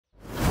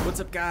What's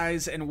up,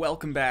 guys, and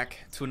welcome back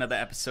to another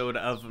episode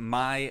of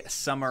My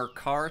Summer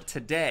Car.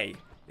 Today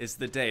is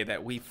the day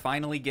that we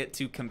finally get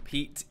to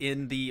compete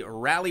in the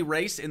rally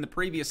race. In the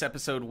previous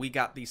episode, we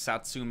got the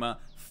Satsuma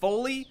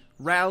fully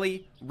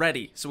rally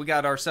ready. So we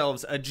got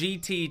ourselves a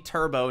GT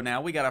Turbo now.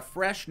 We got a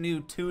fresh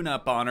new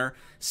tune-up on her.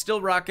 Still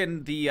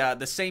rocking the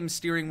same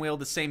steering wheel,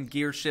 the same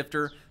gear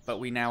shifter, but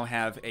we now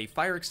have a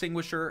fire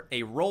extinguisher,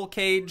 a roll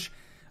cage,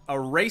 a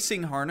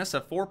racing harness,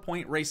 a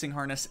 4-point racing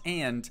harness,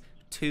 and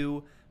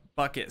 2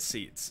 bucket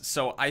seats.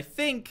 So I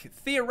think,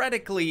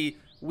 theoretically,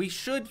 we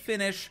should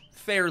finish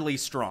fairly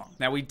strong.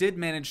 Now, we did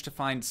manage to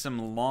find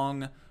some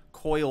long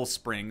coil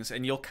springs,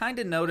 and you'll kind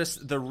of notice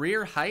the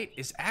rear height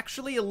is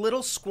actually a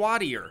little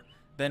squattier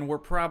than we're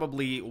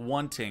probably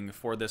wanting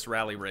for this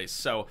rally race.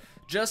 So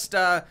just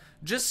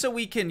so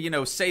we can, you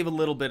know, save a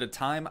little bit of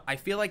time, I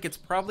feel like it's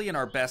probably in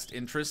our best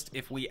interest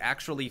if we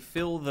actually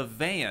fill the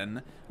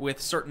van with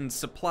certain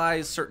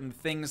supplies, certain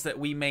things that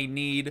we may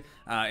need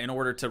in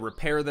order to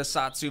repair the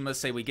Satsuma.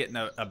 Say we get in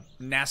a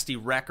nasty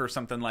wreck or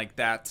something like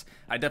that.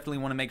 I definitely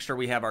want to make sure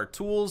we have our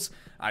tools.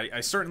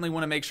 I certainly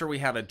want to make sure we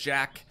have a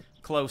jack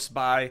close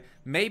by.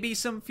 Maybe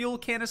some fuel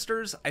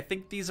canisters. I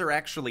think these are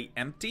actually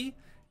empty.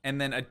 And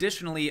then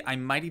additionally, I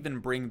might even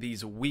bring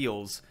these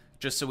wheels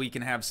just so we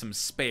can have some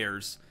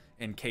spares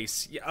in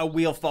case a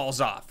wheel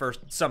falls off or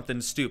something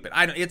stupid.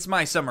 It's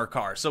my summer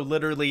car, so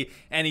literally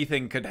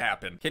anything could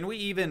happen. Can we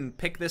even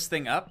pick this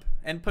thing up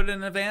and put it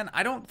in a van?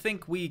 I don't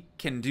think we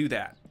can do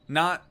that.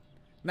 Not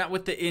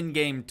with the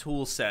in-game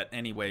tool set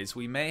anyways.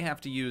 We may have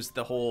to use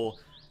the whole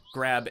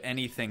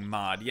GrabAnything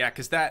mod. Yeah,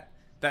 because that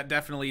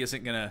definitely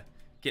isn't gonna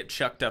get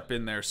chucked up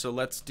in there. So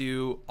let's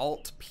do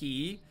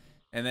Alt-P.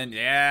 And then,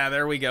 yeah,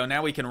 there we go.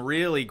 Now we can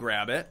really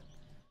grab it.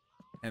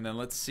 And then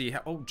let's see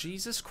how... Oh,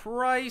 Jesus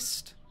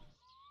Christ.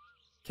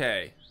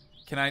 Okay.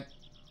 Can I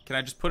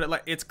just put it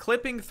like... It's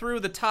clipping through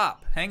the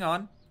top. Hang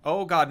on.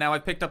 Oh, God. Now I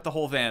picked up the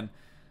whole van.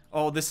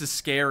 Oh, this is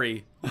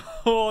scary.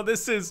 Oh,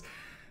 this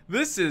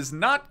is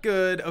not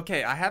good.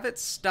 Okay, I have it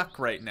stuck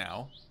right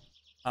now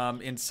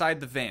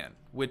inside the van,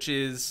 which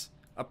is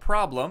a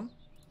problem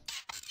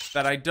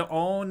that I don't...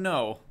 Oh,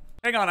 no.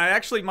 Hang on. I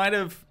actually might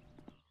have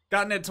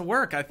gotten it to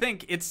work. I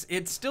think it's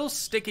still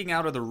sticking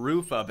out of the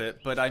roof of it,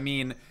 but I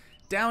mean,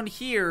 down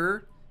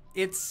here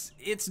it's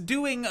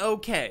doing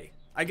okay.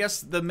 I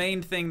guess the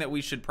main thing that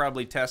we should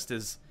probably test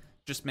is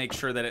just make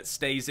sure that it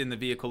stays in the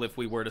vehicle if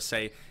we were to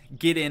say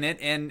get in it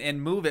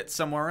and move it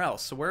somewhere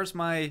else. So where's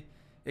my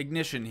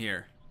ignition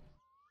here?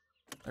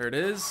 There it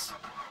is.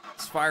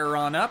 Let's fire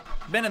on up.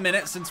 Been a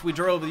minute since we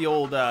drove the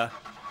old I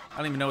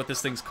don't even know what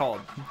this thing's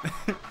called.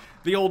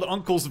 The old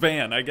uncle's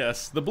van, I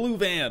guess. The blue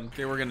van.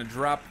 Okay, we're gonna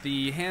drop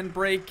the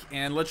handbrake,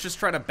 and let's just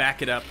try to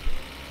back it up.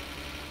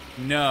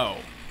 No.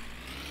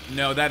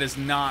 No, that is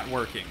not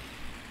working.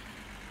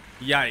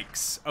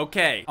 Yikes.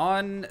 Okay,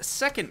 on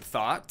second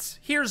thought,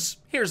 here's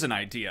an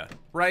idea,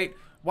 right?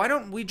 Why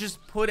don't we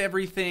just put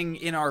everything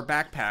in our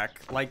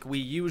backpack like we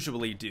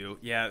usually do?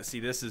 Yeah, see,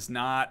 this is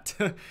not...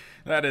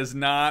 that is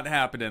not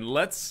happening.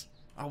 Let's...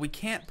 Oh, we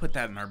can't put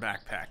that in our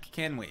backpack,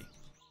 can we?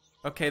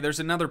 Okay, there's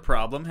another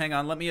problem. Hang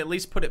on, let me at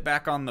least put it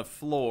back on the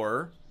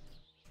floor.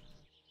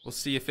 We'll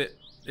see if it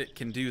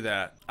can do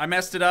that. I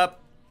messed it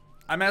up.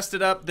 I messed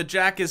it up. The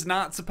jack is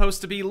not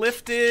supposed to be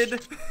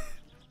lifted.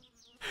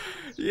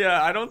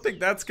 Yeah, I don't think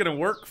that's gonna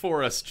work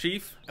for us,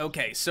 Chief.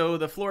 Okay, so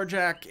the floor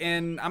jack,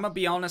 and I'm gonna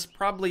be honest,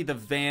 probably the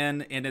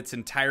van in its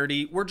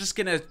entirety, we're just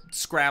gonna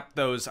scrap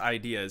those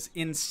ideas.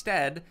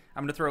 Instead,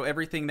 I'm gonna throw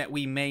everything that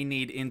we may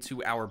need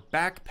into our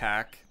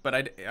backpack,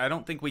 but I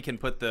don't think we can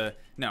put the...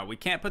 No, we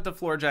can't put the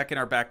floor jack in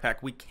our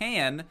backpack. We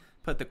can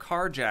put the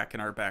car jack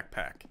in our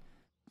backpack.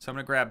 So I'm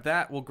gonna grab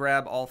that. We'll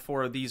grab all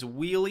 4 of these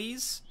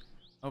wheelies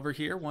over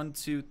here. 1,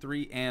 2,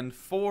 3, and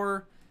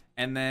 4.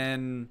 And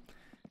then...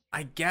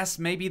 I guess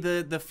maybe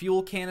the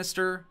fuel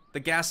canister, the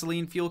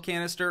gasoline fuel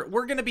canister.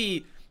 We're going to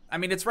be, I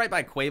mean, it's right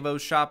by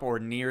Quavo's shop or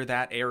near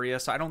that area,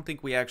 so I don't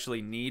think we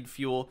actually need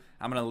fuel.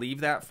 I'm going to leave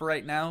that for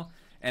right now.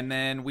 And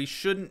then we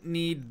shouldn't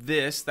need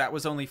this. That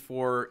was only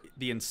for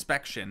the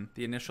inspection,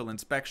 the initial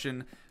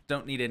inspection.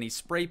 Don't need any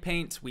spray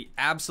paint. We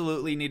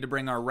absolutely need to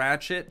bring our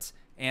ratchet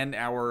and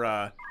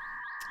our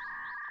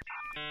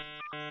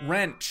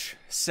wrench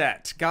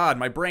set. God,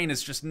 my brain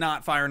is just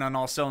not firing on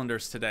all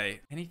cylinders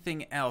today.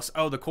 Anything else?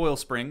 Oh, the coil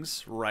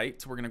springs.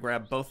 Right. We're going to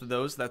grab both of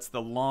those. That's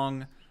the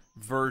long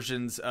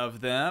versions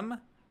of them.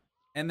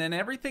 And then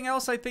everything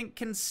else I think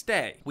can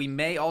stay. We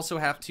may also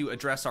have to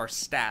address our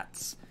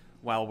stats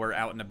while we're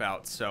out and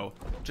about. So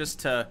just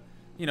to,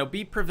 you know,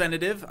 be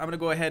preventative, I'm going to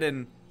go ahead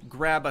and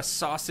grab a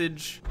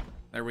sausage.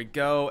 There we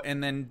go.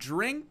 And then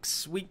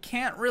drinks we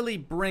can't really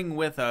bring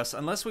with us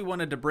unless we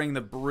wanted to bring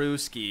the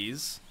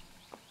brewskis.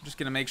 I'm just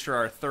gonna make sure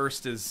our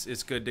thirst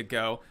is good to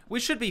go.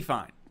 We should be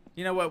fine.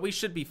 You know what? We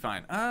should be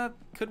fine.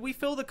 Could we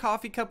fill the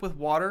coffee cup with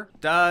water?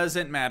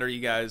 Doesn't matter, you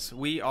guys.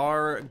 We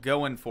are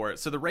going for it.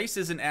 So the race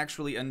isn't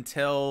actually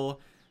until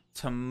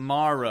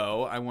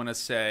tomorrow, I want to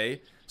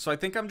say. So I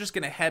think I'm just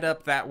gonna head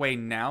up that way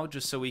now,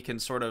 just so we can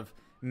sort of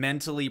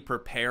mentally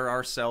prepare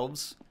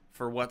ourselves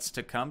for what's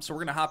to come. So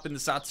we're gonna hop into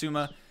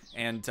Satsuma,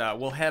 and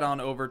we'll head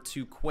on over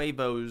to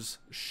Quavo's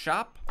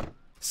shop.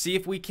 See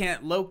if we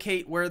can't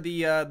locate where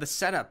the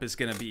setup is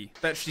gonna be.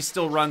 Bet she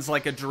still runs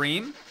like a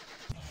dream.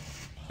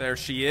 There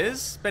she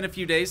is. Been a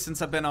few days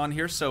since I've been on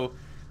here, so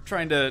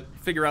trying to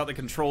figure out the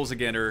controls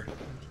again are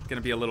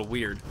gonna be a little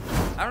weird.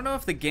 I don't know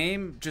if the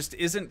game just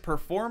isn't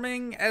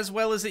performing as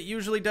well as it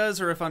usually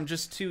does, or if I'm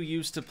just too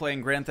used to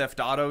playing Grand Theft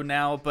Auto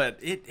now, but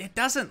it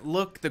doesn't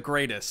look the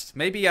greatest.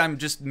 Maybe I'm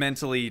just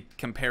mentally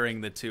comparing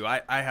the two.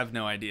 I have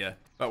no idea.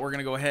 But we're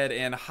gonna go ahead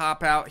and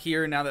hop out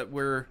here now that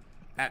we're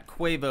at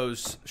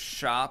Quavo's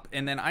shop,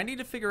 and then I need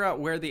to figure out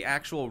where the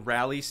actual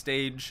rally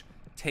stage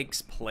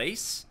takes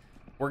place.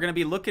 We're gonna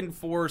be looking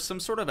for some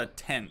sort of a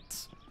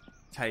tent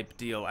type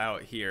deal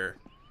out here.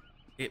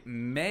 It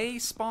may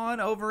spawn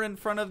over in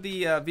front of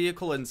the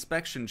vehicle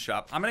inspection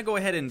shop. I'm gonna go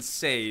ahead and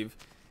save,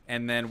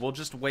 and then we'll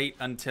just wait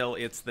until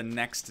it's the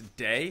next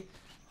day.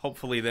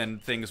 Hopefully then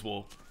things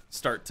will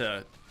start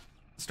to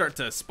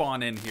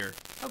spawn in here.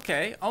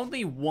 Okay,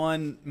 only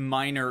one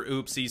minor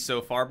oopsie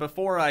so far.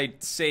 Before I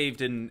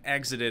saved and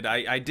exited,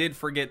 I did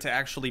forget to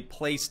actually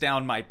place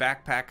down my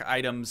backpack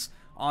items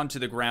onto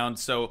the ground,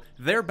 so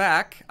they're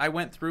back. I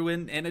went through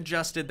and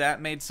adjusted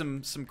that, made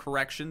some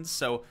corrections,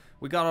 so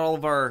we got all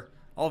of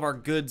our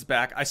goods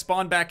back. I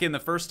spawned back in the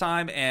first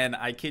time, and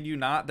I kid you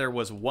not, there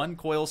was one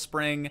coil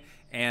spring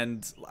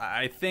and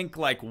I think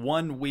like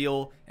one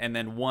wheel and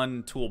then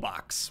one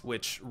toolbox,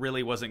 which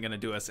really wasn't gonna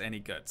do us any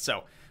good.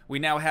 So we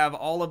now have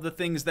all of the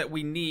things that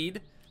we need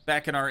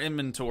back in our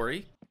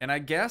inventory, and I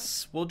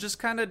guess we'll just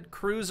kind of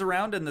cruise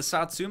around in the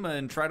Satsuma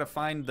and try to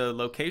find the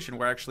location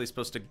we're actually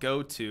supposed to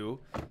go to,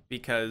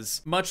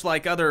 because much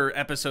like other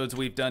episodes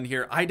we've done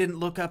here, I didn't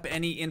look up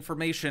any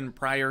information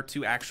prior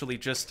to actually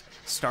just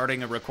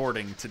starting a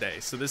recording today.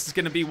 So this is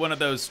going to be one of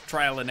those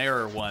trial and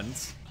error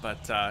ones,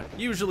 but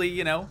usually,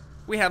 you know,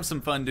 we have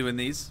some fun doing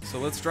these. So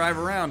let's drive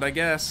around, I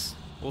guess.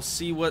 We'll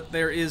see what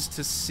there is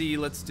to see.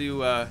 Let's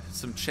do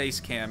some chase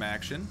cam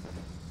action.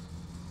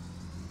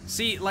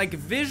 See, like,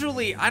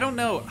 visually, I don't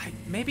know.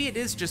 Maybe it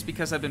is just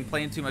because I've been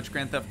playing too much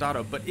Grand Theft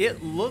Auto, but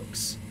it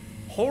looks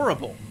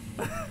horrible.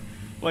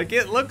 Like,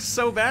 it looks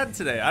so bad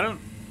today. I don't...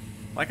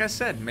 Like I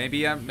said,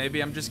 maybe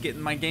I'm just getting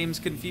my games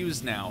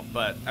confused now,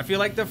 but I feel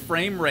like the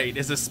frame rate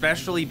is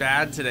especially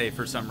bad today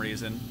for some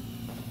reason.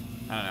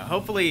 I don't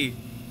know.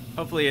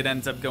 Hopefully it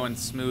ends up going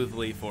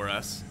smoothly for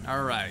us.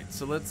 All right,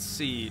 so let's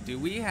see. Do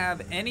we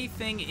have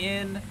anything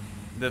in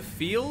the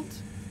field?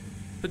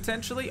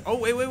 Potentially? Oh,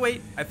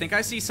 wait. I think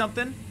I see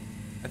something.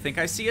 I think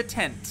I see a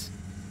tent.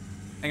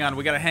 Hang on,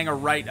 we gotta hang a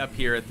right up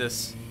here at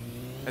this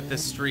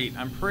street.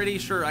 I'm pretty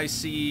sure I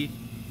see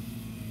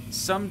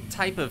some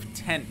type of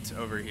tent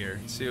over here.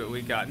 Let's see what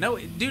we got. No,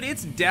 dude,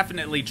 it's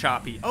definitely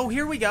choppy. Oh,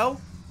 here we go.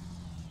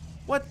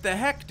 What the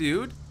heck,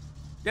 dude?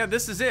 Yeah,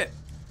 this is it.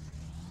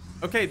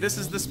 Okay, this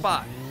is the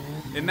spot.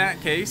 In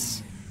that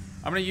case,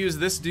 I'm gonna use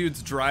this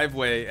dude's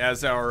driveway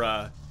as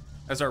our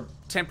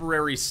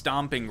temporary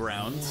stomping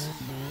grounds.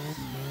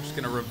 Just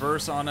gonna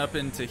reverse on up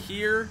into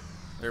here.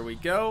 There we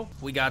go.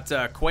 We got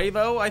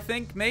Quavo, I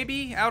think,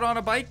 maybe, out on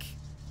a bike.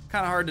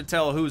 Kind of hard to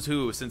tell who's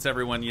who since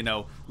everyone, you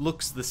know,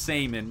 looks the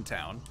same in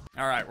town.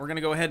 All right, we're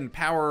gonna go ahead and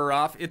power her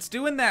off. It's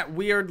doing that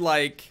weird,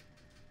 like,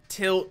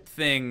 tilt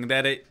thing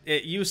that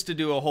it used to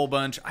do a whole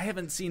bunch. I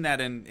haven't seen that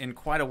in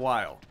quite a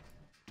while.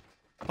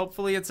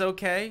 Hopefully it's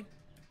okay.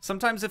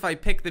 Sometimes if I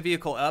pick the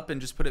vehicle up and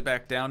just put it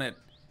back down, it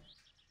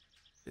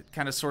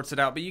kind of sorts it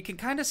out. But you can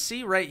kind of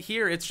see right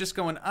here, it's just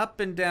going up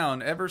and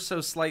down ever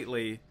so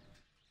slightly.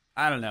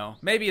 I don't know.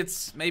 Maybe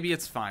it's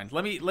fine.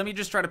 Let me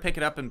just try to pick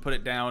it up and put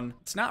it down.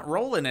 It's not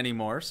rolling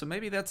anymore, so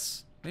maybe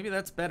that's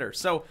better.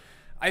 So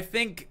I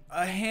think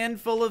a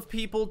handful of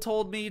people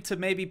told me to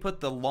maybe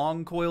put the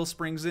long coil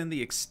springs in,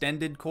 the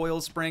extended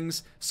coil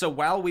springs. So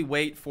while we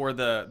wait for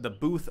the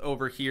booth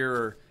over here,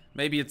 or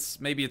maybe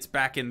it's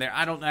back in there.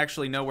 I don't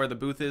actually know where the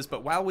booth is,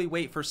 but while we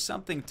wait for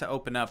something to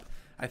open up,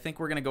 I think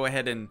we're gonna go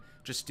ahead and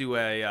just do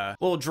a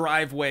little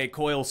driveway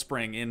coil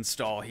spring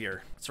install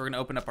here. So we're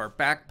gonna open up our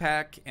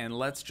backpack and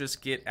let's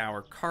just get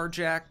our car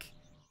jack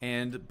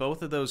and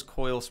both of those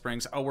coil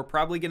springs. Oh, we're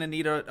probably gonna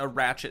need a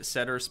ratchet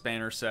set or a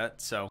spanner set.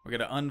 So we're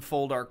gonna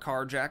unfold our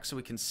car jack so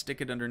we can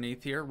stick it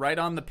underneath here, right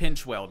on the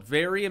pinch weld.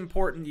 Very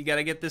important, you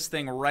gotta get this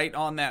thing right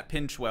on that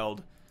pinch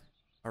weld,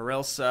 or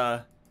else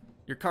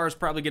your car's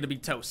probably gonna be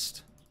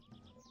toast.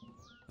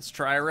 Let's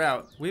try her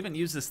out. We haven't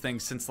used this thing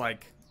since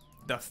like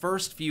the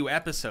first few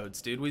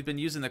episodes, dude. We've been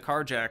using the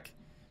car jack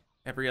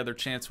every other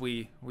chance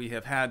we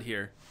have had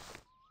here.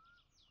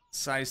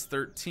 Size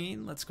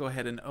 13. Let's go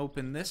ahead and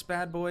open this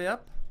bad boy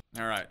up.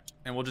 All right,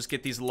 and we'll just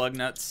get these lug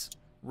nuts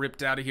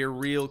ripped out of here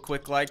real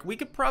quick. Like, we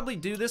could probably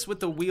do this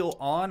with the wheel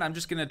on. I'm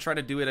just gonna try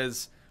to do it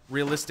as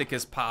realistic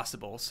as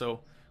possible.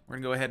 So we're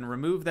gonna go ahead and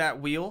remove that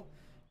wheel.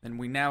 And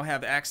we now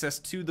have access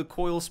to the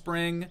coil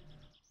spring.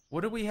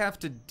 What do we have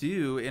to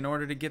do in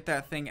order to get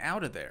that thing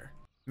out of there?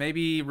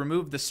 Maybe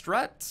remove the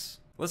strut?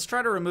 Let's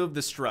try to remove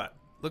the strut.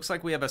 Looks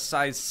like we have a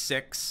size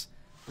 6.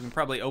 We can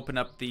probably open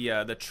up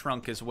the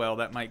trunk as well.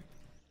 That might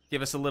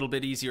give us a little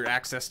bit easier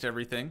access to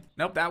everything.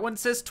 Nope, that one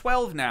says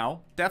 12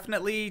 now.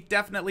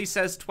 Definitely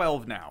says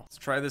 12 now. Let's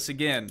try this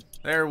again.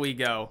 There we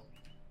go.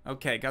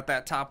 Okay, got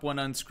that top one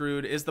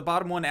unscrewed. Is the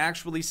bottom one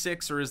actually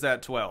 6 or is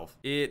that 12?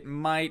 It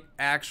might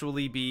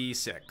actually be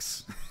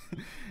 6.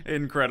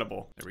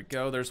 Incredible. There we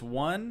go, there's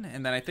 1.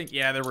 And then I think,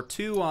 yeah, there were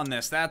 2 on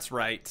this. That's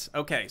right.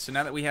 Okay, so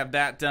now that we have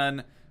that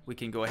done, we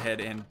can go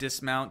ahead and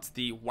dismount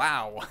the,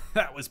 wow,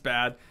 that was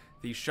bad,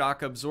 the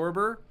shock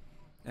absorber.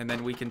 And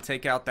then we can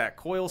take out that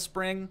coil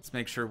spring. Let's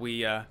make sure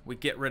we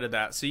get rid of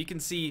that. So you can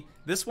see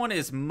this one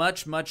is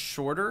much, much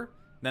shorter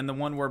than the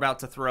one we're about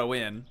to throw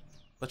in.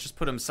 Let's just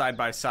put them side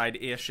by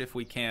side-ish if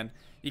we can.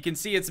 You can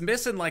see it's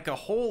missing like a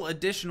whole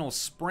additional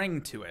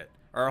spring to it,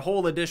 or a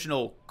whole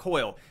additional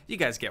coil. You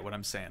guys get what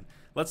I'm saying.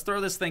 Let's throw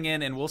this thing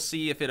in and we'll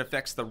see if it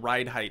affects the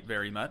ride height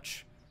very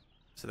much.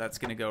 So that's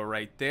gonna go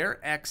right there.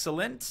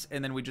 Excellent.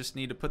 And then we just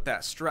need to put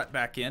that strut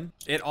back in.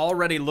 It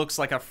already looks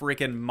like a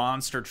freaking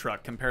monster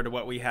truck compared to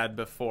what we had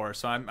before.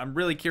 So I'm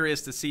really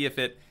curious to see if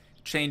it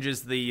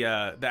changes the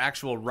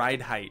actual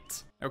ride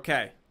height.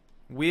 Okay,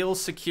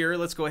 wheels secure.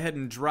 Let's go ahead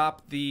and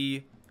drop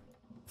the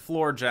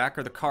floor jack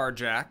or the car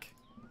jack.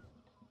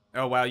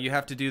 Oh wow, you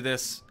have to do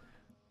this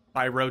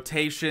by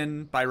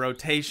rotation, by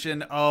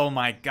rotation. Oh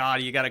my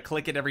god, you gotta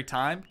click it every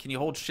time? Can you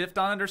hold shift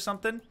on it or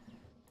something?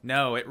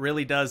 No, it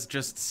really does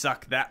just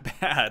suck that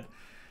bad.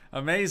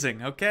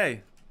 Amazing,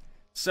 okay.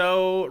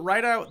 So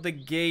right out the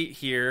gate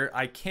here,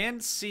 I can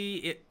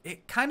see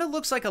it kind of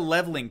looks like a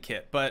leveling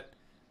kit, but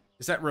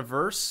is that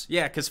reverse?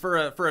 Yeah, because for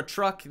a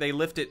truck, they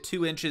lift it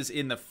 2 inches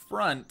in the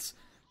front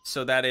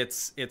so that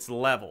it's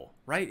level,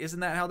 right?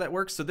 Isn't that how that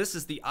works? So this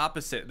is the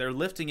opposite. They're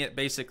lifting it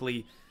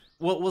basically,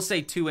 well, we'll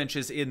say 2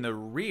 inches in the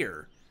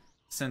rear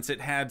since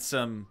it had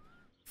some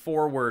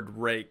forward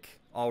rake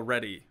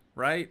already,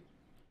 right?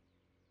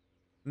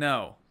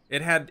 No,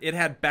 it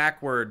had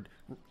backward.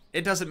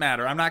 It doesn't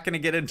matter. I'm not going to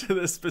get into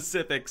the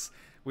specifics.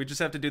 We just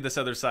have to do this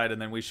other side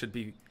and then we should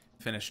be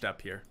finished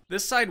up here.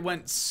 This side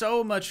went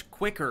so much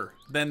quicker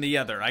than the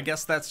other. I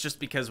guess that's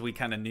just because we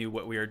kind of knew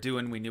what we were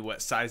doing. We knew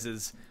what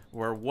sizes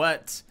were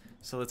what.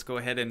 So let's go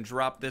ahead and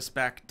drop this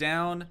back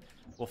down.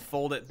 We'll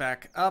fold it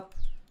back up.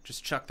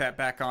 Just chuck that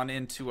back on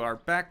into our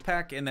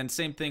backpack. And then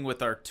same thing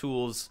with our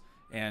tools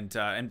and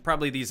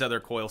probably these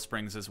other coil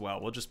springs as well.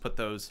 We'll just put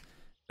those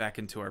back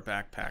into our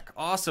backpack.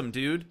 Awesome,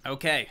 dude.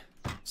 Okay,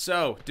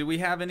 so do we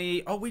have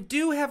any? Oh, we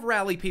do have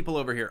rally people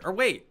over here. Or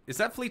wait, is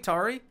that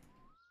Fleetari?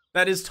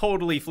 That is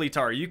totally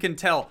Fleetari. You can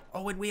tell.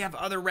 Oh, and we have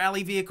other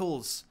rally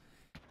vehicles.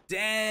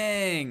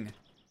 Dang.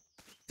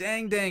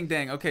 Dang, dang,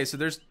 dang. Okay, so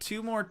there's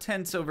 2 more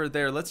tents over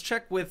there. Let's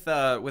check with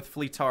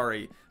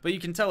Fleetari. But you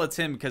can tell it's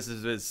him because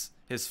of his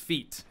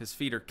feet. His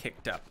feet are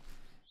kicked up.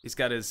 He's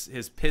got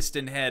his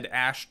piston head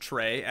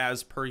ashtray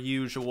as per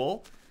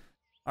usual.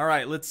 All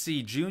right, let's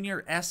see.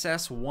 Junior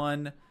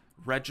SS1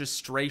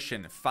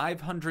 registration,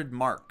 500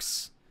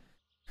 marks.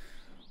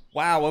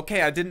 Wow,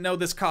 okay, I didn't know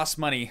this costs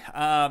money.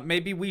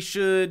 Maybe we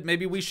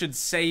should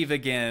save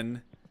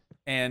again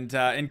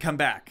and come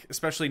back,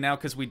 especially now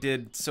because we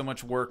did so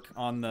much work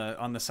on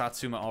the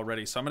Satsuma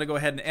already. So I'm gonna go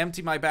ahead and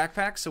empty my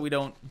backpack so we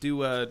don't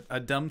do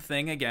a dumb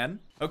thing again.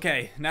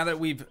 Okay, now that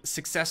we've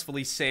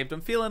successfully saved,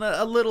 I'm feeling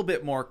a little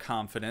bit more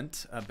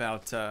confident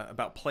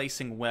about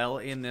placing well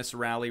in this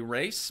rally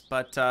race.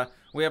 But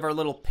we have our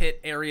little pit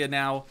area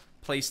now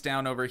placed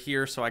down over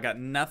here, so I got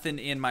nothing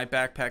in my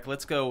backpack.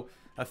 Let's go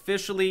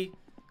officially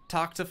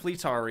talk to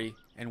Fleetari,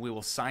 and we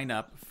will sign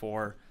up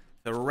for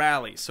the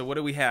rally. So what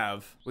do we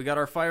have? We got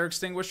our fire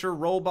extinguisher,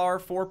 roll bar,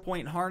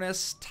 4-point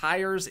harness,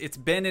 tires. It's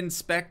been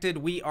inspected.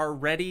 We are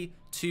ready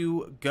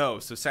to go.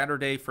 So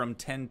Saturday from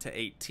 10 to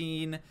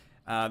 18.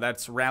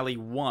 That's rally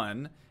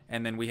 1.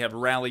 And then we have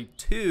rally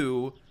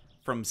 2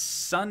 from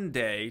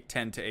Sunday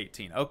 10 to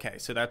 18. Okay,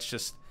 so that's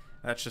just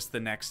the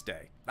next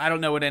day. I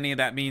don't know what any of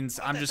that means.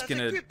 I'm just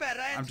gonna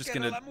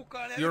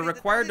you're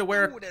required to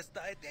wear.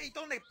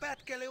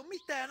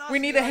 We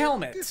need a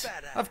helmet.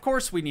 Of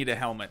course we need a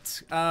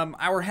helmet.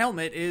 Our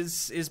helmet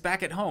is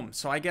back at home,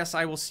 so I guess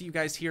I will see you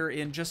guys here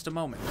in just a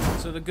moment.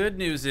 So the good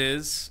news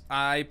is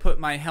I put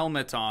my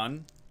helmet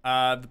on.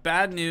 The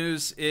bad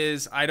news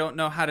is I don't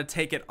know how to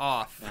take it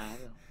off.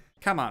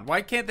 Come on,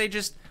 why can't they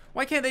just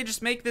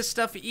make this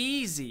stuff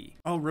easy?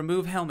 Oh,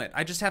 remove helmet.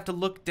 I just have to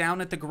look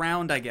down at the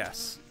ground, I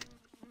guess.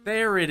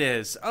 There it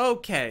is.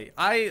 Okay.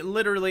 I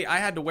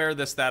had to wear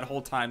this that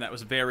whole time. That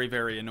was very,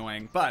 very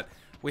annoying. But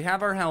we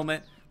have our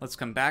helmet. Let's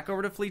come back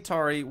over to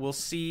Fleetari. We'll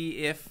see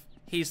if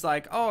he's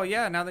like, oh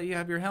yeah, now that you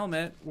have your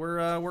helmet,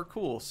 we're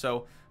cool.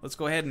 So let's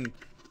go ahead and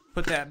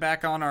put that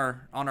back on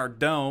our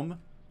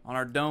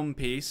dome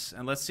piece,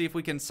 and let's see if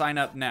we can sign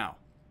up now.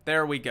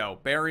 There we go.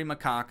 Barry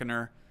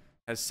McCockiner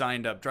has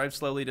signed up. Drive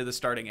slowly to the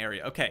starting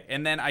area. Okay,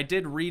 and then I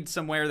did read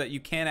somewhere that you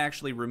can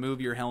actually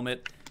remove your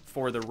helmet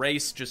for the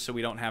race, just so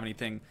we don't have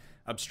anything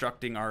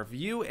obstructing our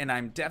view, and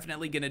I'm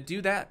definitely gonna do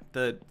that.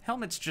 The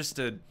helmet's just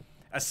a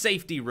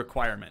safety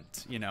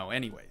requirement, you know,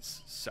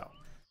 anyways. So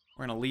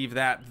we're gonna leave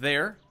that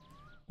there.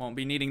 Won't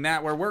be needing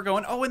that where we're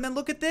going. Oh, and then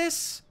look at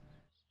this.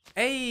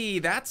 Hey,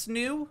 that's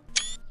new.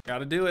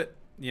 Gotta do it.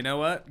 You know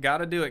what?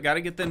 Gotta do it.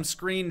 Gotta get them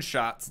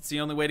screenshots. It's the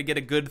only way to get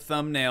a good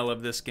thumbnail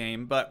of this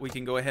game. But we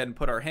can go ahead and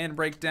put our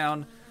handbrake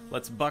down.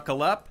 Let's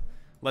buckle up.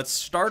 Let's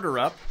start her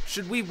up.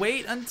 Should we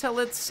wait until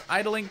it's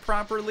idling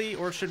properly,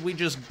 or should we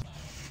just,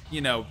 you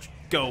know,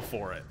 go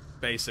for it,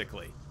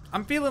 basically?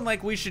 I'm feeling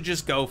like we should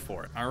just go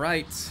for it. All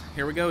right,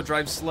 here we go.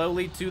 Drive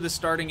slowly to the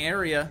starting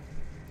area.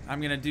 I'm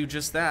gonna do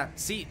just that.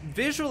 See,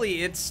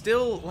 visually, it's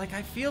still, like,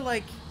 I feel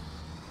like,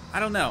 I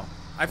don't know.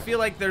 I feel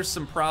like there's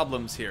some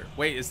problems here.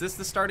 Wait, is this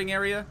the starting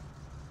area?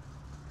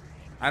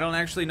 I don't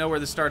actually know where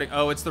the starting,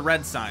 oh, it's the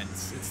red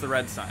signs. It's the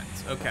red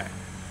signs, okay.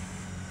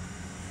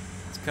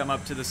 Come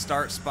up to the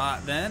start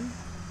spot then.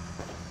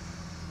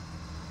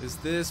 Is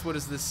this, what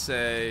does this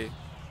say?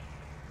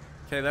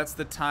 Okay, that's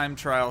the time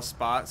trial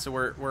spot. So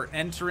we're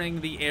entering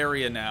the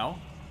area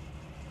now.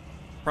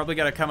 Probably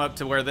got to come up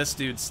to where this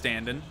dude's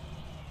standing.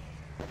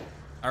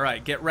 All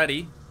right, get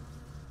ready.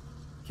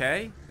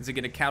 Okay, is it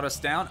going to count us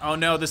down? Oh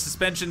no, the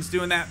suspension's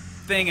doing that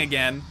thing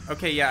again.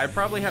 Okay, yeah, I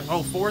probably have,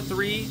 oh, 4,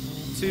 3,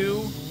 2,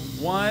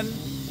 1.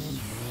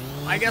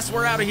 I guess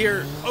we're out of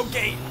here.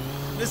 Okay,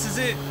 this is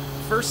it.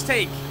 First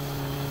take.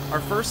 Our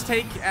first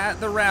take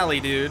at the rally,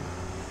 dude.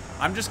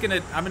 I'm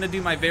gonna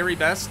do my very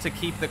best to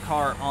keep the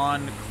car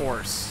on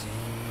course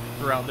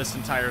throughout this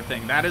entire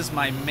thing. That is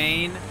my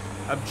main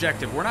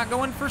objective. We're not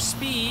going for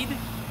speed.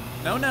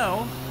 No,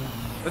 no.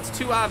 That's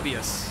too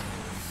obvious.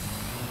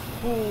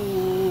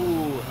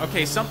 Ooh.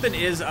 Okay, something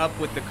is up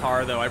with the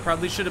car, though. I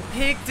probably should have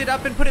picked it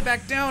up and put it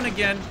back down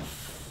again.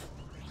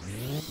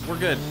 We're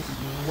good.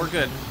 We're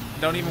good.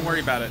 Don't even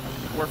worry about it.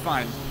 We're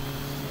fine.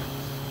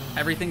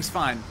 Everything's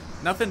fine.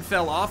 Nothing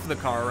fell off the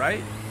car,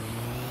 right?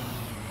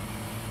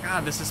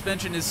 God, the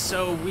suspension is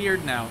so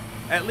weird now.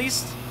 At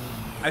least,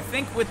 I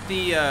think with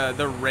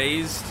the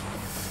raised...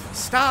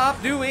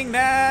 Stop doing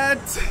that!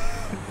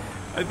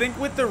 I think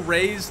with the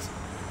raised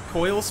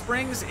coil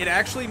springs, it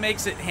actually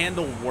makes it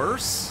handle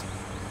worse.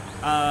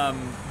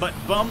 But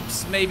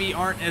bumps maybe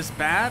aren't as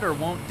bad or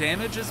won't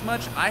damage as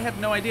much. I have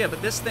no idea,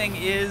 but this thing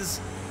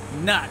is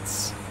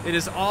nuts. It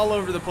is all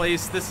over the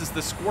place. This is the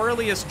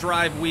squirreliest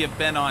drive we have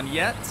been on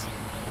yet.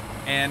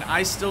 And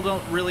I still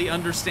don't really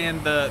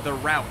understand the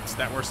routes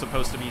that we're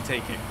supposed to be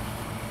taking.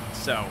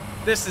 So,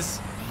 this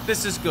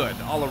is good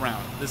all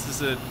around. This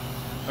is a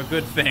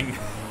good thing.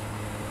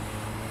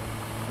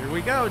 Here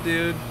we go,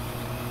 dude.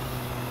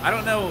 I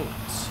don't know.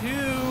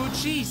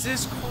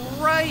 Jesus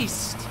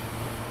Christ.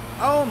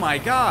 Oh my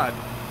God.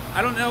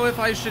 I don't know if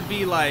I should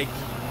be, like,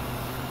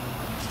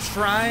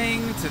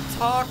 trying to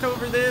talk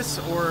over this,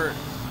 or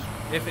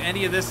if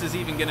any of this is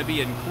even going to be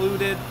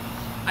included.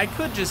 I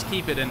could just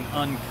keep it an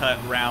uncut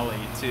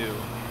rally, too.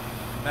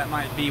 That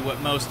might be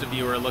what most of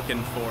you are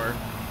looking for.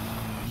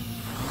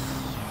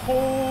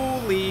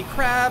 Holy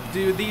crap,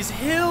 dude. These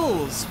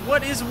hills.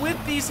 What is with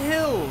these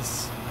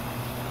hills?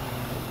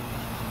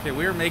 Okay,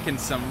 we're making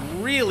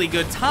some really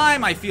good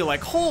time, I feel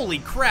like. Holy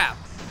crap.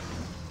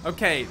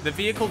 Okay, the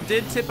vehicle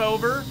did tip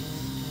over.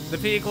 The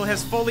vehicle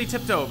has fully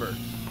tipped over.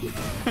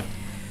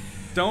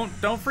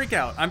 Don't freak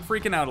out. I'm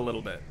freaking out a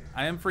little bit.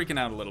 I am freaking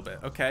out a little bit.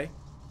 Okay.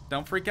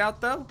 Don't freak out,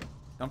 though.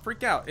 Don't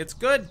freak out. It's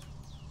good.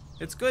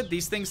 It's good.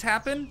 These things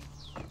happen.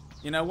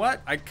 You know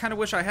what? I kind of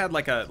wish I had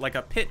like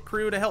a pit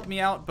crew to help me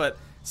out, but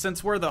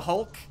since we're the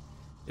Hulk,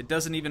 it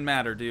doesn't even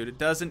matter, dude. It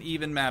doesn't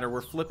even matter.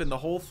 We're flipping the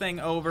whole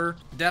thing over.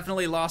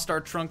 Definitely lost our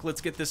trunk.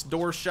 Let's get this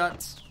door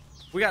shut.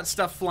 We got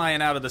stuff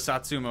flying out of the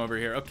Satsuma over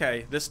here.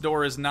 Okay, this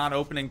door is not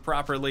opening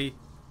properly.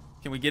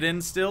 Can we get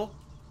in still?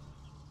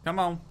 Come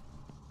on.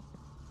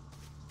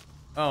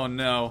 Oh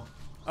no.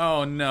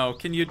 Oh no.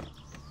 Can you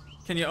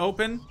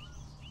open?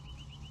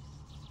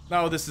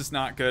 No, this is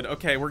not good.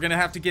 Okay, we're gonna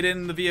have to get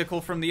in the vehicle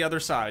from the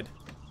other side.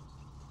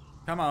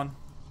 Come on.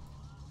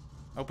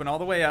 Open all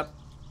the way up.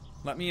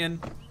 Let me in.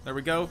 There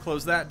we go.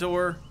 Close that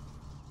door.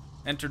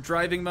 Enter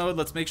driving mode.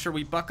 Let's make sure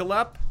we buckle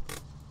up.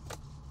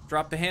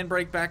 Drop the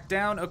handbrake back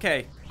down.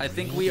 Okay, I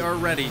think we are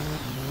ready.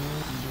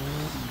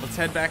 Let's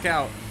head back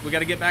out. We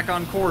gotta get back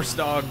on course,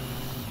 dog.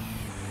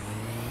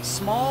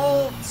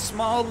 Small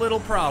little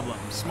problem.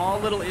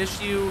 Small little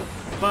issue,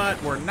 but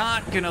we're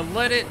not gonna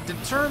let it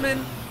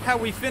determine how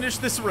we finish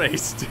this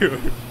race, dude.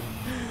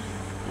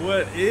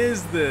 What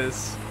is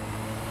this?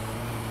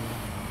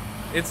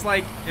 It's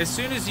like, as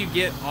soon as you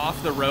get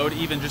off the road,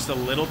 even just a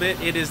little bit,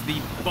 it is the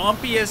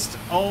bumpiest,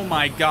 oh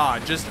my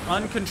God, just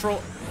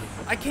uncontrollable.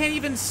 I can't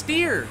even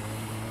steer.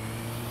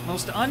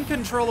 Most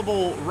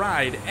uncontrollable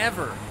ride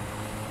ever.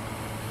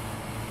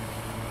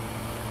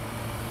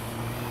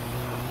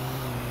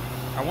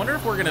 I wonder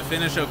if we're gonna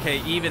finish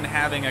okay, even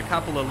having a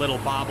couple of little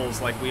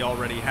bobbles like we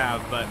already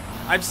have, but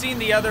I've seen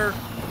the other,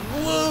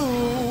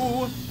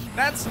 whoa,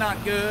 that's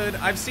not good.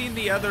 I've seen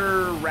the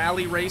other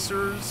rally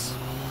racers,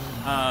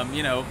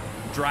 you know,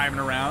 driving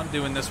around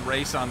doing this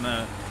race on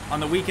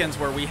the weekends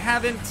where we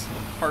haven't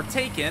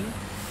partaken.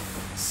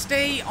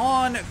 Stay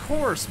on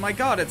course. My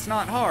God, it's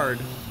not hard.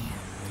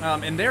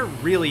 And they're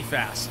really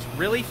fast,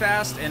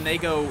 and they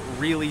go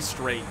really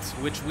straight,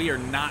 which we are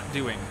not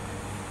doing.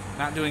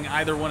 Not doing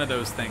either one of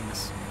those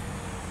things.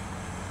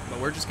 But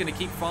we're just gonna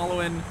keep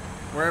following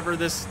wherever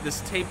this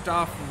taped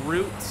off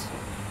route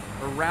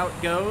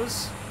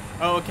goes.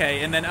 Oh,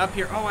 okay, and then up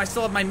here. Oh, I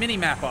still have my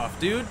mini-map off,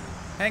 dude.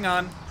 Hang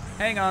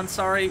on,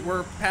 sorry.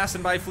 We're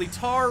passing by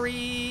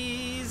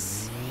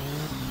Fleetaris.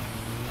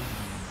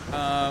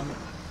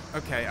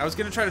 Okay, I was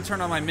gonna try to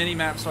turn on my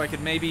mini-map so I could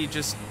maybe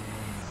just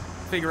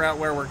figure out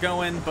where we're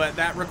going, but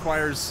that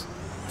requires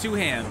 2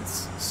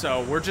 hands.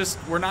 So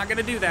we're not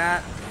gonna do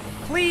that.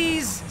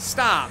 Please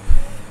stop.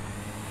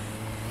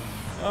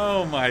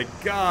 Oh my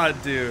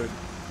god, dude.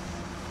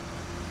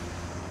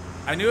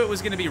 I knew it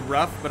was gonna be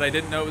rough, but I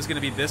didn't know it was gonna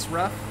be this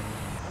rough.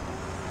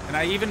 And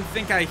I even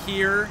think I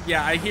hear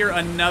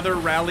another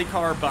rally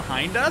car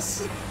behind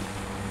us.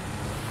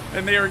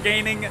 And they are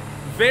gaining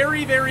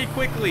very, very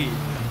quickly.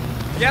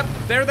 Yep,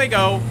 there they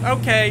go.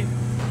 Okay.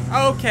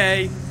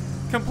 Okay.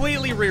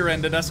 Completely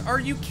rear-ended us. Are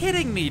you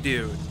kidding me,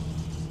 dude?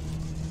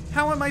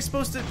 How am I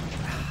supposed to...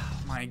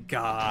 Oh, my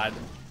God.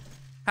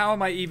 How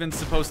am I even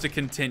supposed to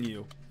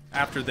continue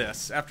after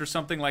this? After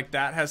something like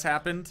that has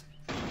happened?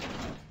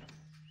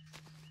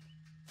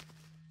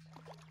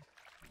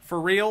 For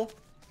real?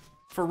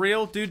 For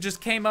real? Dude just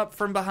came up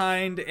from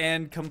behind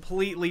and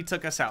completely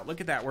took us out.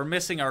 Look at that. We're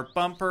missing our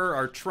bumper.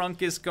 Our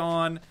trunk is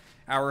gone.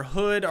 Our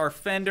hood, our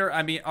fender.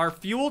 I mean, our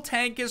fuel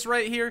tank is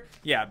right here.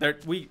 Yeah,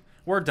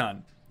 we're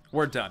done.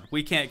 We're done.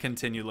 We can't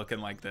continue looking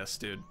like this,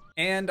 dude.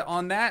 And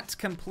on that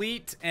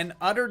complete and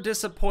utter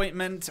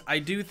disappointment, I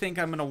do think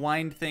I'm going to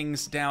wind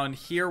things down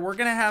here. We're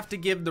going to have to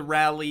give the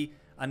rally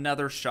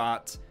another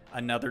shot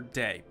another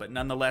day. But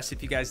nonetheless,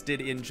 if you guys did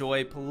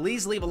enjoy,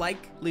 please leave a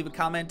like, leave a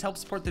comment, help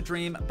support the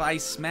dream by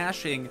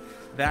smashing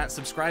that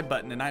subscribe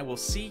button, and I will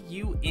see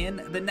you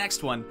in the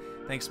next one.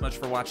 Thanks so much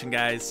for watching,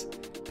 guys.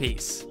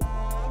 Peace.